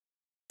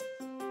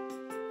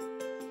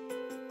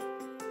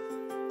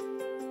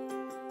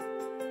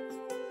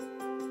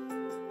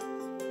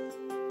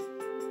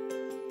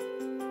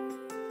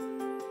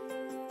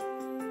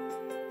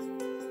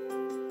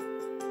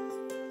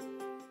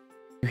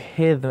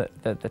hear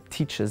the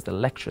teachers, the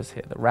lecturers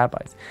here, the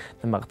rabbis,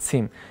 the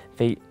martzim,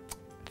 they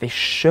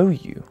show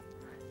you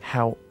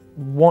how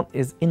what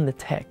is in the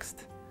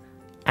text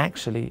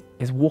actually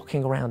is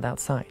walking around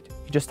outside.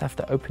 You just have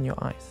to open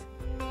your eyes.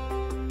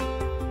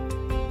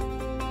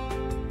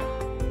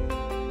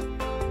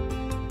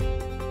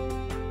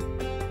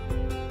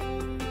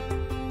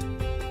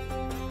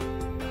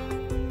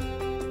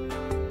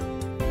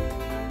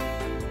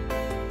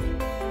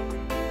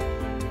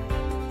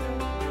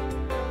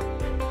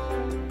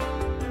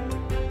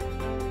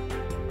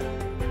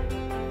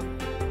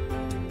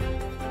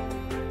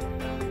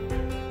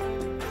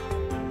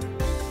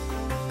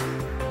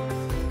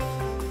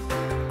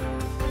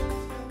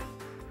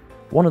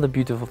 One of the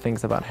beautiful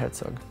things about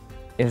Herzog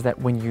is that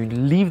when you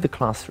leave the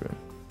classroom,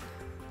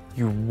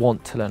 you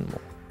want to learn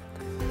more.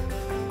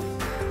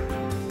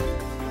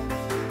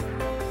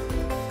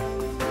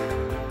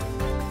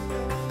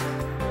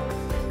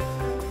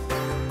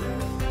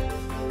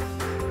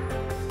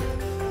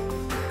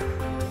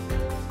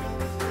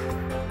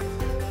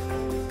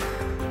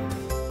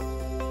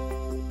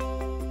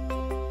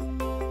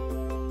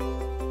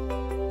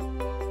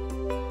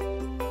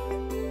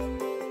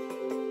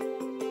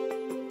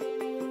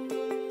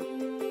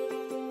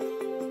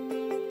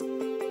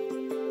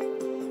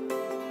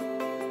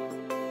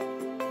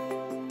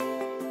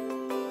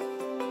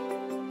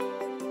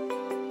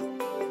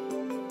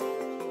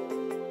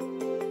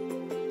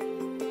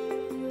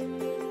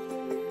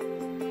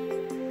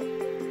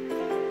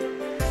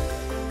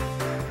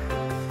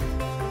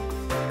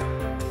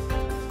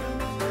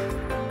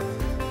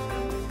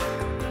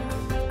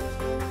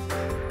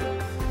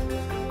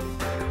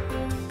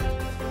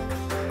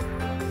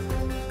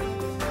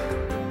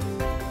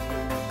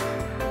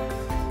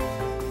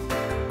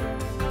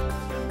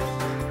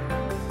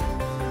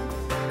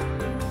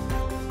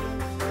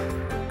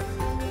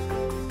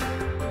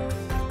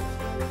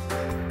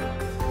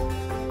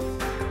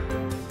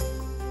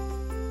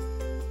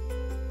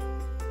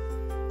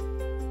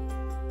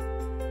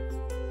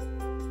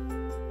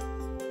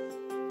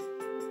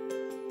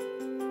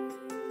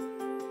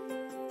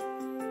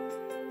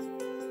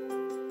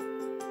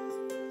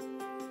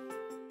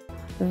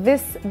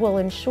 This will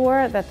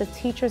ensure that the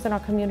teachers in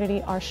our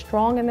community are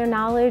strong in their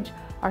knowledge,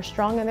 are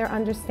strong in their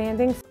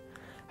understanding.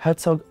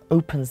 Herzog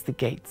opens the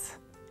gates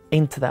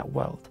into that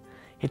world.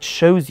 It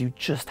shows you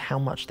just how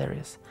much there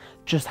is,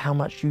 just how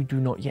much you do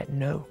not yet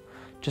know,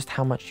 just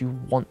how much you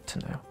want to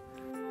know.